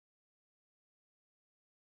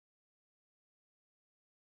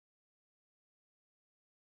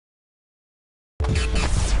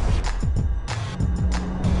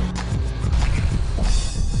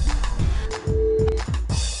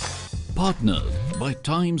Partnered by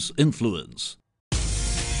Times Influence.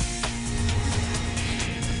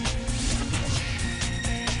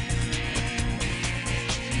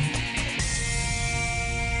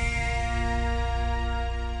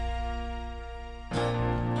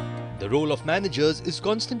 The role of managers is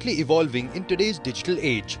constantly evolving in today's digital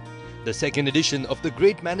age. The second edition of the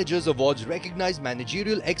Great Managers Awards recognize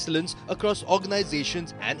managerial excellence across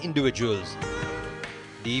organizations and individuals.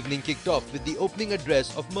 The evening kicked off with the opening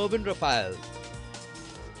address of Mervyn Raphael.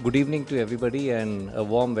 Good evening to everybody and a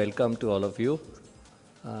warm welcome to all of you.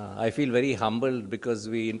 I feel very humbled because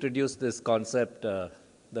we introduced this concept the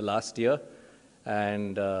last year,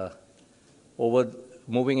 and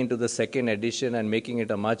moving into the second edition and making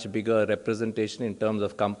it a much bigger representation in terms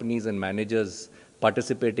of companies and managers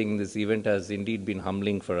participating in this event has indeed been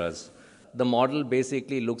humbling for us. The model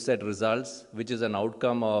basically looks at results, which is an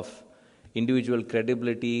outcome of individual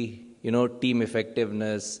credibility, team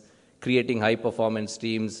effectiveness, creating high performance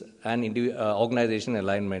teams, and organizational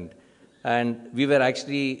alignment. And we were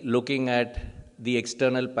actually looking at the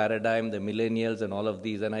external paradigm, the millennials and all of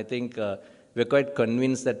these, and I think we're quite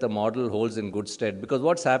convinced that the model holds in good stead, because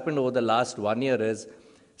what's happened over the last 1 year is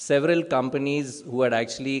several companies who had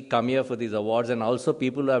actually come here for these awards, and also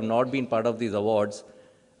people who have not been part of these awards,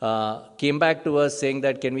 came back to us saying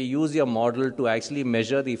that can we use your model to actually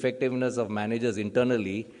measure the effectiveness of managers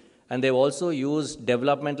internally, and they've also used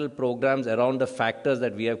developmental programs around the factors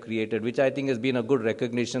that we have created, which I think has been a good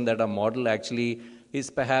recognition that our model actually is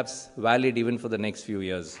perhaps valid even for the next few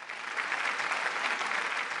years.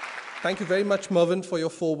 Thank you very much, Mervyn, for your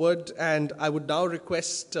foreword. And I would now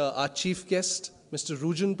request our chief guest, Mr.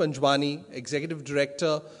 Urooj Fatma, Executive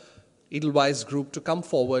Director, Edelweiss Group, to come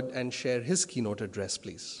forward and share his keynote address,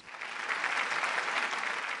 please.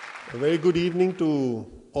 A very good evening to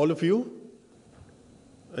all of you.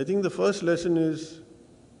 I think the first lesson is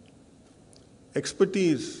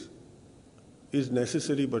expertise is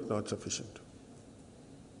necessary but not sufficient.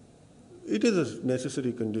 It is a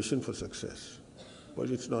necessary condition for success, but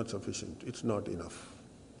it's not sufficient, it's not enough.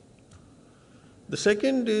 The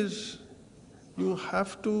second is you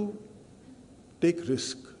have to take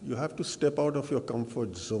risk. You have to step out of your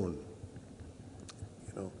comfort zone.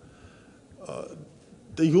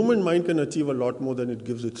 The human mind can achieve a lot more than it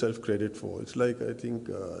gives itself credit for. It's like, I think,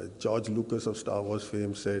 George Lucas of Star Wars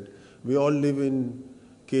fame said, we all live in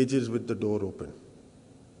cages with the door open.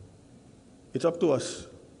 It's up to us.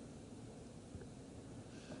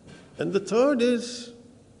 And the third is,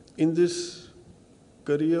 in this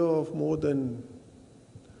career of more than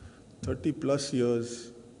 30 plus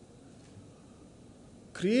years,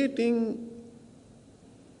 creating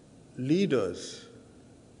leaders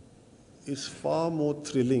is far more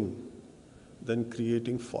thrilling than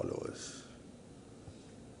creating followers.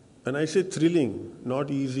 And I say thrilling,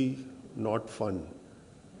 not easy, not fun,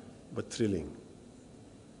 but thrilling.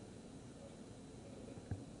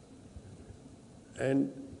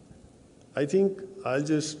 And I think I'll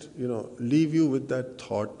just, leave you with that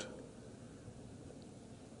thought,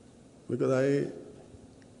 because I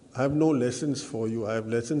have no lessons for you. I have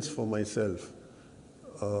lessons for myself.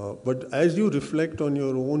 But as you reflect on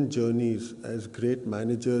your own journeys as great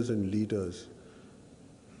managers and leaders,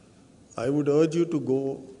 I would urge you to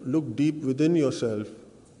go look deep within yourself.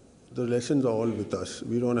 The lessons are all with us.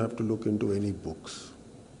 We don't have to look into any books.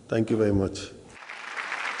 Thank you very much.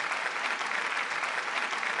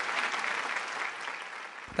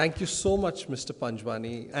 Thank you so much, Mr.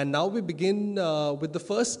 Panjwani. And now we begin with the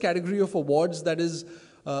first category of awards, that is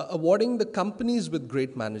awarding the companies with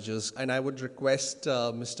great managers. And I would request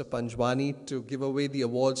Mr. Panjwani to give away the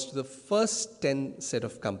awards to the first 10 set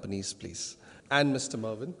of companies, please. And Mr.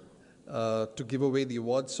 Mervyn to give away the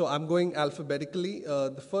awards. So I'm going alphabetically.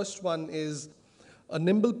 The first one is a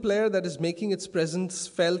nimble player that is making its presence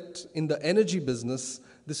felt in the energy business.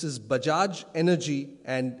 This is Bajaj Energy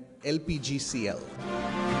and LPGCL.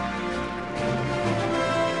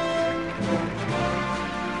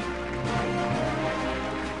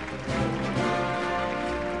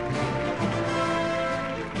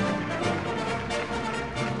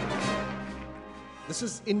 This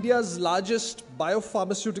is India's largest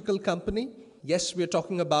biopharmaceutical company. Yes, we are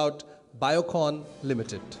talking about Biocon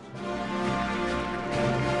Limited.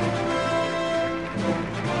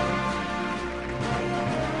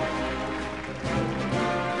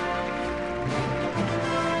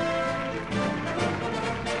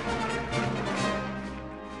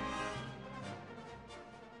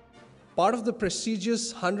 Part of the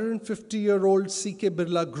prestigious 150-year-old CK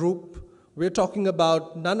Birla Group, we're talking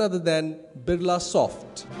about none other than Birla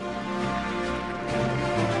Soft.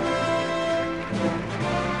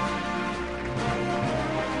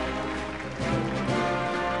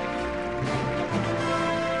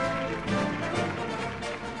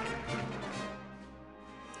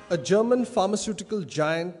 A German pharmaceutical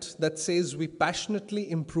giant that says we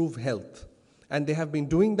passionately improve health. And they have been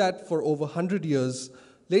doing that for over 100 years.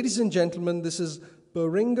 Ladies and gentlemen, this is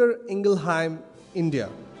Boehringer Ingelheim, India.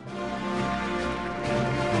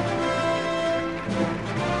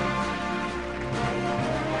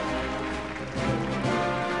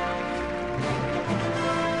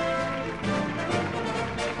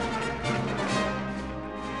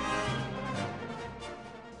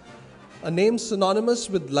 A name synonymous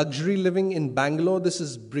with luxury living in Bangalore, this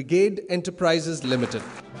is Brigade Enterprises Limited.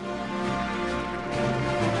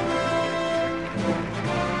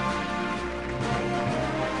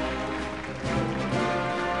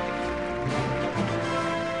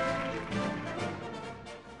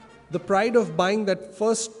 The pride of buying that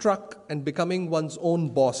first truck and becoming one's own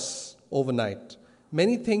boss overnight.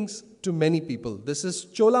 Many things to many people. This is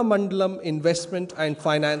Cholamandalam Investment and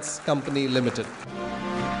Finance Company Limited.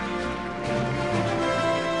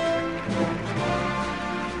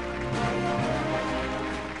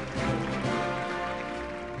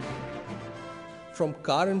 From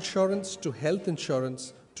car insurance to health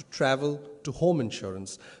insurance to travel to home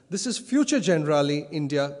insurance. This is Future Generali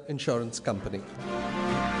India Insurance Company.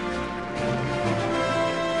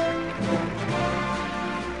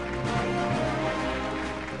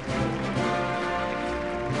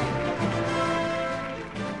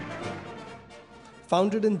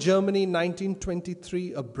 Founded in Germany in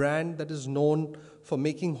 1923, a brand that is known for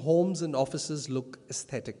making homes and offices look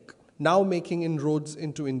aesthetic. Now making inroads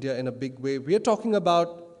into India in a big way. We are talking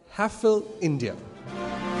about Hafel India.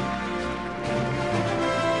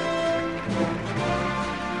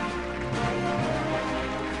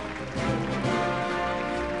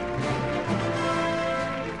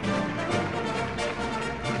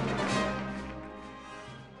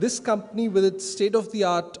 This company, with its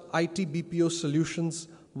state-of-the-art IT BPO solutions,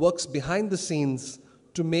 works behind the scenes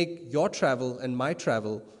to make your travel and my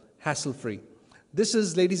travel hassle-free. This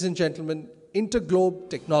is, ladies and gentlemen, Interglobe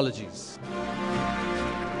Technologies.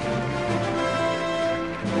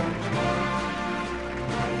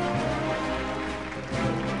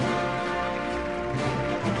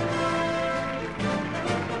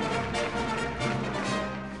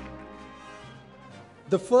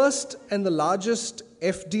 The first and the largest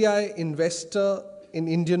FDI investor in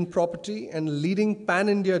Indian property and leading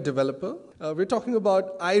pan-India developer. We're talking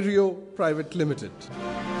about IREO Private Limited.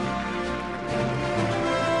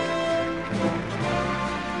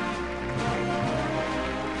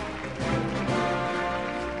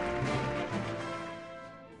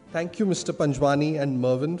 Thank you, Mr. Panjwani and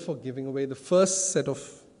Mervyn, for giving away the first set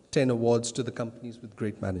of 10 awards to the companies with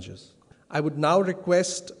great managers. I would now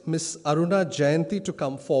request Ms. Aruna Jayanti to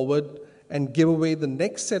come forward and give away the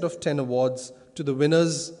next set of 10 awards to the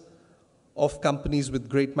winners of companies with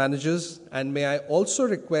great managers. And may I also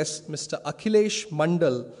request Mr. Akhilesh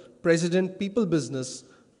Mandal, President People Business,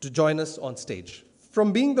 to join us on stage.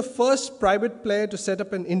 From being the first private player to set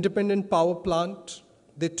up an independent power plant,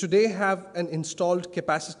 they today have an installed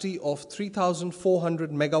capacity of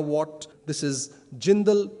 3,400 megawatt. This is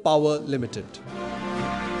Jindal Power Limited.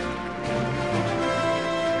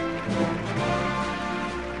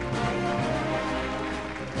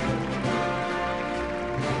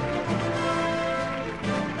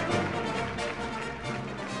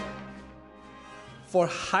 For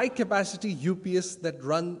high-capacity UPS that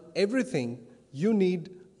run everything, you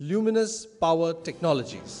need Luminous Power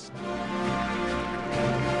Technologies.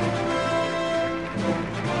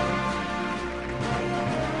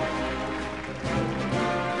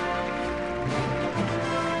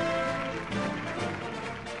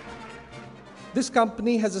 This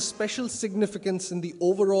company has a special significance in the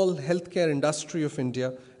overall healthcare industry of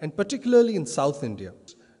India, and particularly in South India.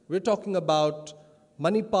 We're talking about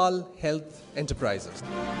Manipal Health Enterprises.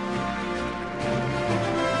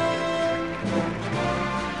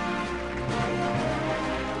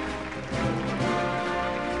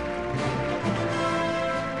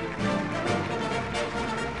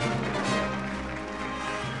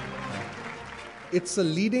 It's a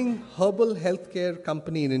leading herbal healthcare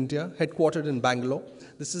company in India, headquartered in Bangalore.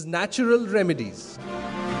 This is Natural Remedies.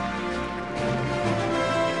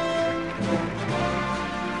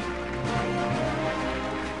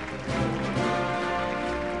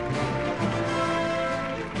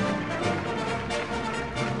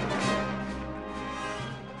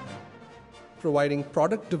 Providing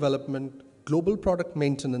product development, global product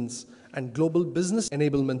maintenance, and global business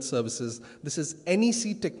enablement services. This is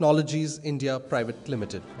NEC Technologies India Private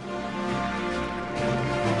Limited.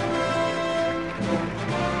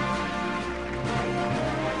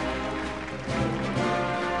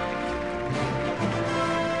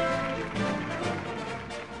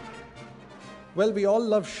 Well, we all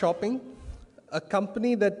love shopping. A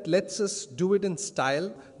company that lets us do it in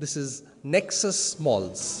style. This is Nexus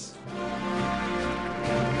Malls.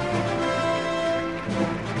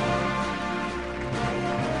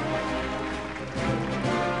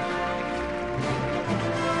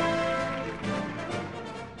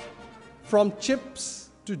 From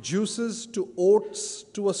chips to juices to oats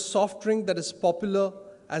to a soft drink that is popular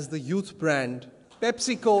as the youth brand,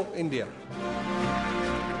 PepsiCo India.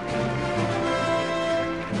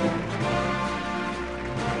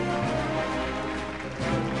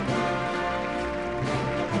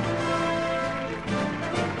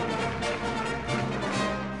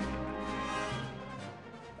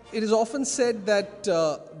 It is often said that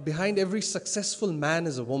behind every successful man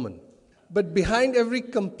is a woman. But behind every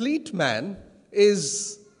complete man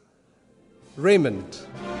is Raymond.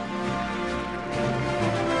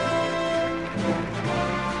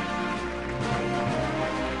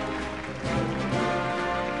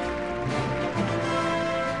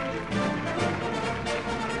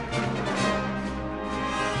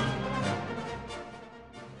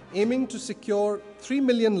 Aiming to secure 3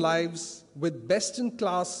 million lives with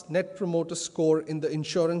best-in-class net promoter score in the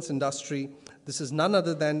insurance industry, this is none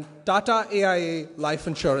other than Tata AIA Life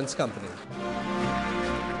Insurance Company.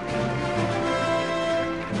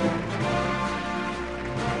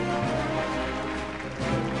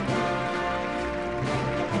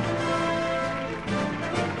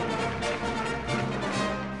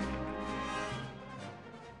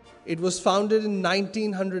 It was founded in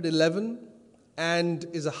 1911 and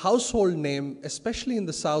is a household name, especially in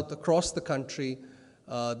the South, across the country.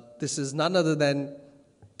 This is none other than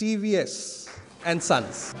TVS and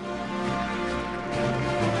Sons.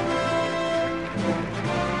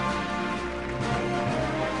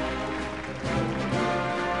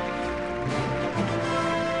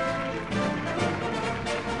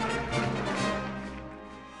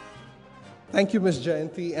 Thank you, Ms.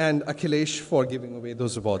 Jayanti and Akhilesh, for giving away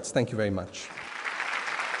those awards. Thank you very much.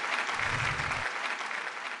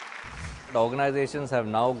 Organizations have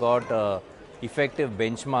now got an effective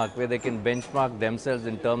benchmark where they can benchmark themselves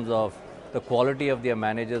in terms of the quality of their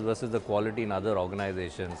managers versus the quality in other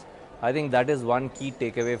organizations. I think that is one key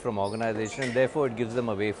takeaway from organization, and therefore it gives them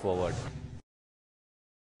a way forward.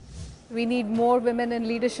 We need more women in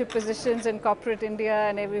leadership positions in corporate India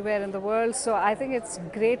and everywhere in the world. So I think it's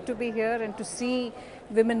great to be here and to see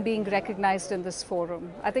women being recognized in this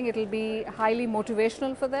forum. I think it'll be highly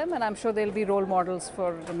motivational for them, and I'm sure they'll be role models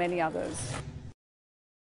for many others.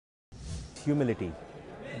 Humility,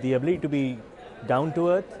 the ability to be down to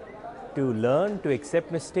earth, to learn, to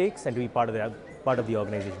accept mistakes, and to be part of the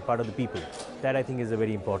organization, part of the people. That, I think, is a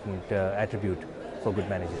very important attribute for good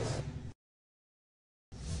managers.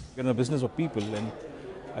 We're in a business of people, and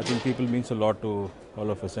I think people means a lot to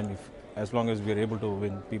all of us. And as long as we are able to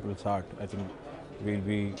win people's heart, I think we'll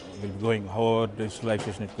be going, however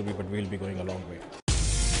digitalization it could be, but we'll be going a long way.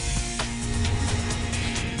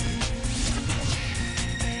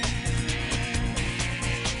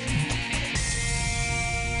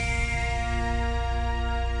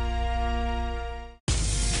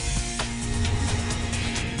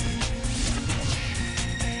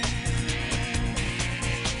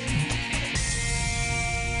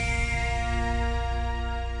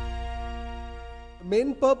 The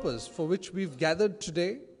main purpose for which we've gathered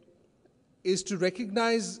today is to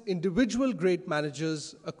recognize individual great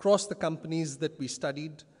managers across the companies that we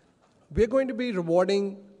studied. We're going to be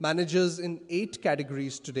rewarding managers in 8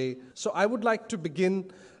 categories today. So I would like to begin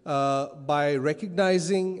by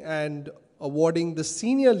recognizing and awarding the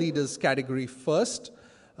senior leaders category first,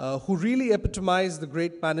 who really epitomize the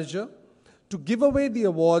great manager. To give away the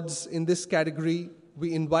awards in this category,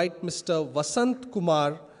 we invite Mr. Vasant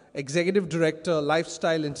Kumar, Executive Director,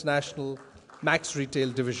 Lifestyle International, Max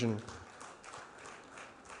Retail Division.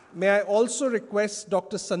 May I also request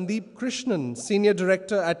Dr. Sandeep Krishnan, Senior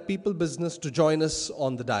Director at People Business, to join us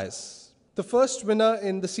on the dais. The first winner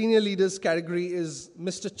in the Senior Leaders category is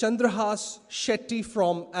Mr. Chandrahas Shetty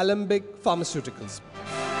from Alembic Pharmaceuticals.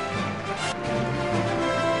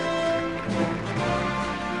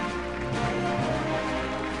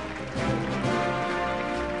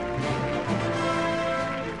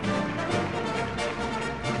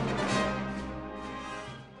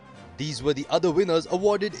 These were the other winners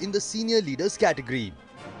awarded in the Senior Leaders category.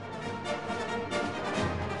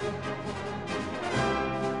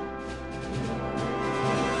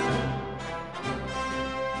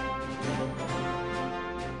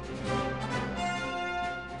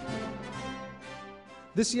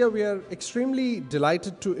 This year we are extremely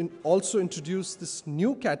delighted to also introduce this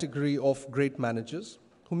new category of great managers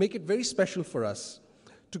who make it very special for us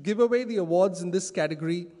To give away the awards in this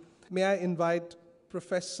category, may I invite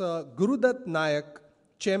Professor Gurudat Nayak,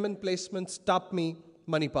 Chairman Placements, TAPMI,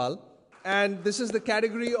 Manipal. And this is the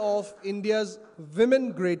category of India's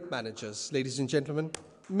Women Great Managers, ladies and gentlemen.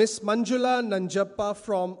 Miss Manjula Nanjappa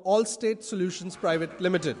from Allstate Solutions Private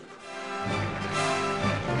Limited.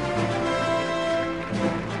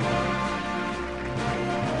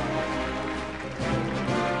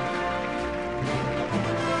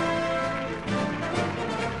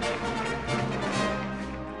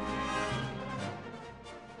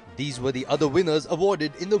 These were the other winners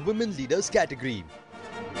awarded in the Women Leaders category.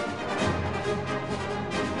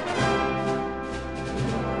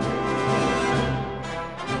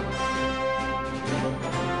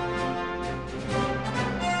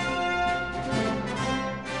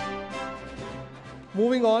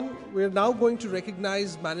 Moving on, we are now going to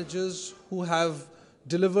recognize managers who have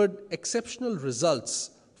delivered exceptional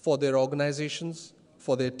results for their organizations,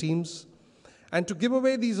 for their teams. And to give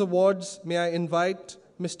away these awards, may I invite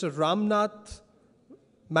Mr. Ramnath,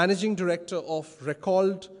 Managing Director of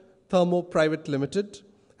Recalled Thermo Private Limited,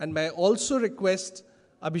 and may I also request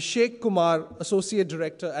Abhishek Kumar, Associate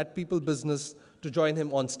Director at People Business, to join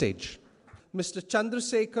him on stage. Mr.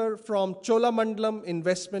 Chandrasekhar from Cholamandalam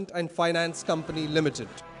Investment and Finance Company Limited.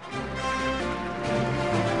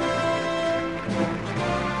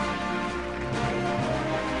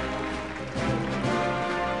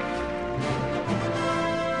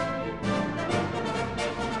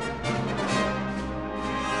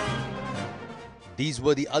 These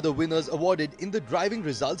were the other winners awarded in the driving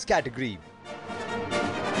results category.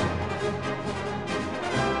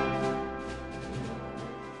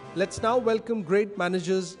 Let's now welcome great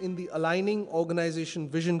managers in the Aligning Organization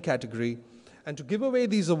Vision category. And to give away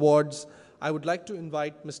these awards, I would like to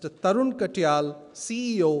invite Mr. Tarun Katyal,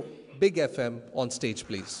 CEO, Big FM, on stage,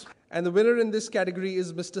 please. And the winner in this category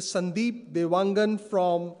is Mr. Sandeep Devangan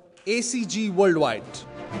from ACG Worldwide.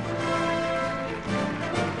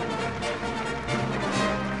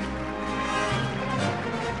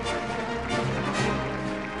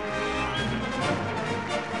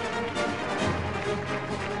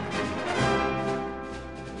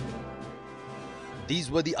 These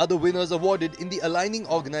were the other winners awarded in the Aligning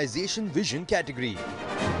Organization Vision category.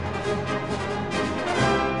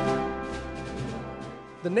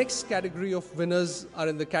 The next category of winners are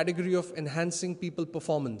in the category of enhancing people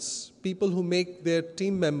performance, people who make their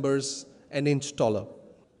team members an inch taller.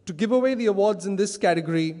 To give away the awards in this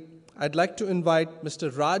category, I'd like to invite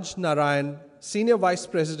Mr. Raj Narayan, Senior Vice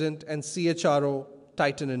President and CHRO,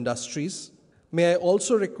 Titan Industries. May I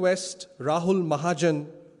also request Rahul Mahajan,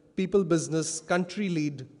 People Business Country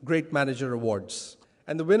Lead Great Manager Awards.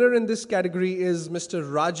 And the winner in this category is Mr.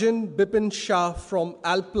 Rajan Bipin Shah from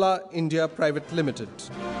Alpla India Private Limited.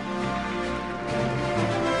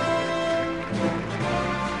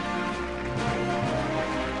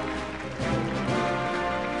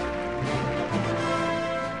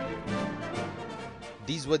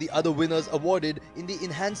 These were the other winners awarded in the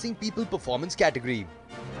Enhancing People Performance category.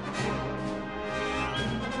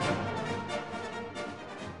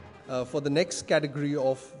 For the next category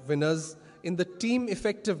of winners in the Team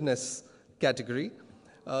Effectiveness category.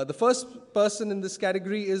 The first person in this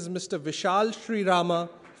category is Mr. Vishal Srirama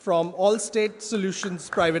from Allstate Solutions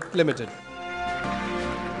Private Limited.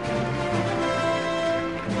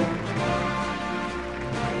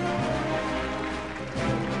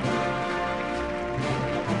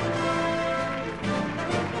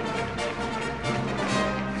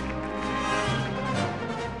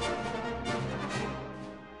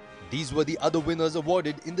 These were the other winners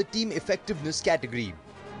awarded in the Team Effectiveness category.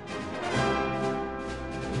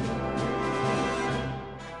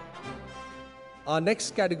 Our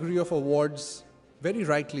next category of awards, very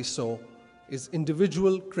rightly so, is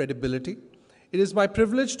individual credibility. It is my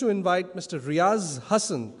privilege to invite Mr. Riaz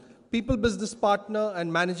Hassan, People Business Partner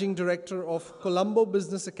and Managing Director of Colombo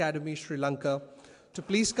Business Academy, Sri Lanka, to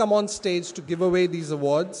please come on stage to give away these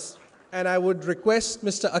awards. And I would request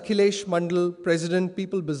Mr. Akhilesh Mandal, President,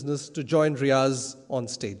 People Business, to join Riaz on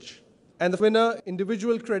stage. And the winner,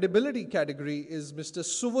 individual credibility category, is Mr.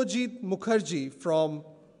 Suvajit Mukherjee from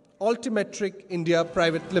Altimetric India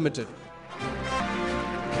Private Limited.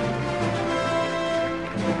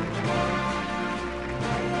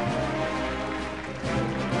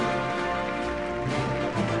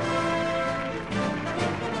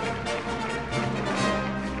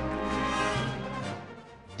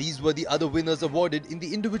 These were the other winners awarded in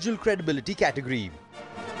the Individual Credibility category.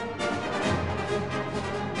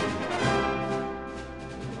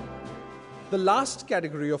 The last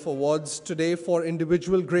category of awards today for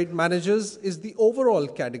individual great managers is the overall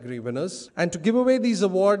category winners. And to give away these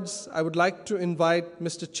awards, I would like to invite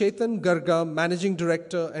Mr. Chetan Garga, Managing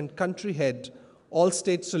Director and Country Head,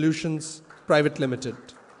 Allstate Solutions Private Limited.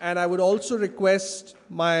 And I would also request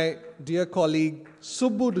my dear colleague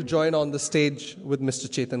Subbu to join on the stage with Mr.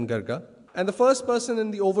 Chetan Garga. And the first person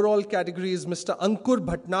in the overall category is Mr. Ankur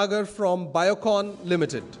Bhatnagar from Biocon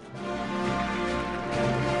Limited.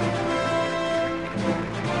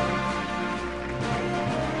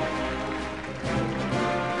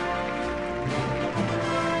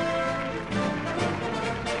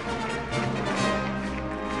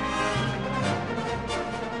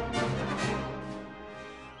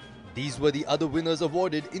 These were the other winners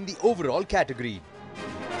awarded in the overall category.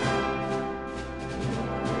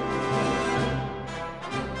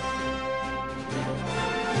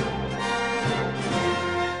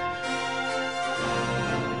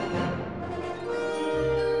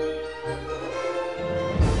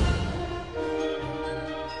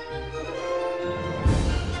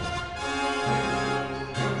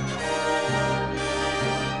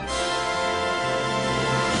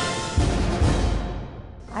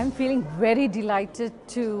 I'm feeling very delighted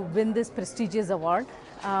to win this prestigious award.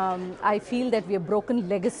 I feel that we have broken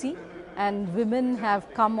legacy and women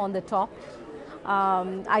have come on the top.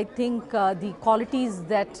 I think the qualities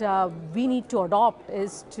that we need to adopt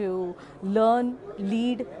is to learn,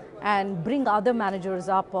 lead and bring other managers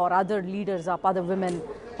up or other leaders up, other women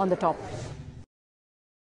on the top.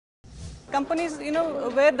 Companies,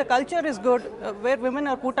 where the culture is good, where women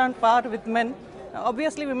are put on par with men,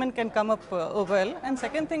 obviously women can come up well. And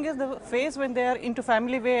second thing is the phase when they are into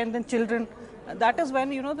family way and then children, that is when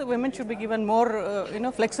the women should be given more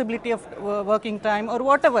flexibility of working time or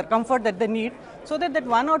whatever comfort that they need, so that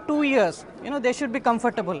 1 or 2 years they should be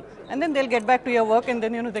comfortable and then they'll get back to your work and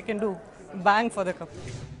then they can do bang for the company.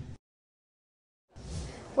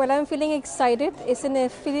 Well, I'm feeling excited. It's a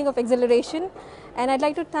feeling of exhilaration, and I'd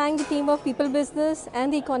like to thank the team of People Business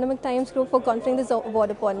and the Economic Times Group for conferring this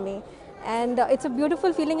award upon me. And it's a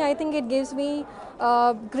beautiful feeling. I think it gives me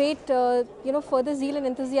great, further zeal and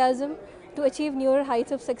enthusiasm to achieve newer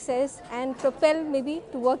heights of success and propel maybe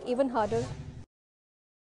to work even harder.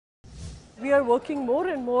 We are working more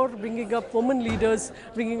and more, bringing up women leaders,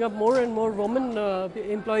 bringing up more and more women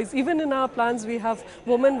employees. Even in our plans, we have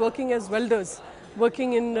women working as welders,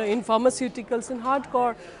 working in pharmaceuticals, in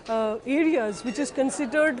hardcore areas, which is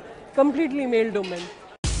considered completely male domain.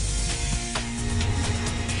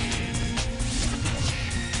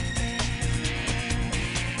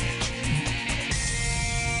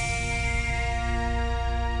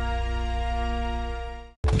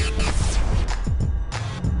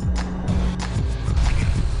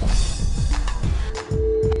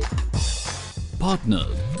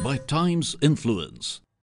 Partnered by Times Influence.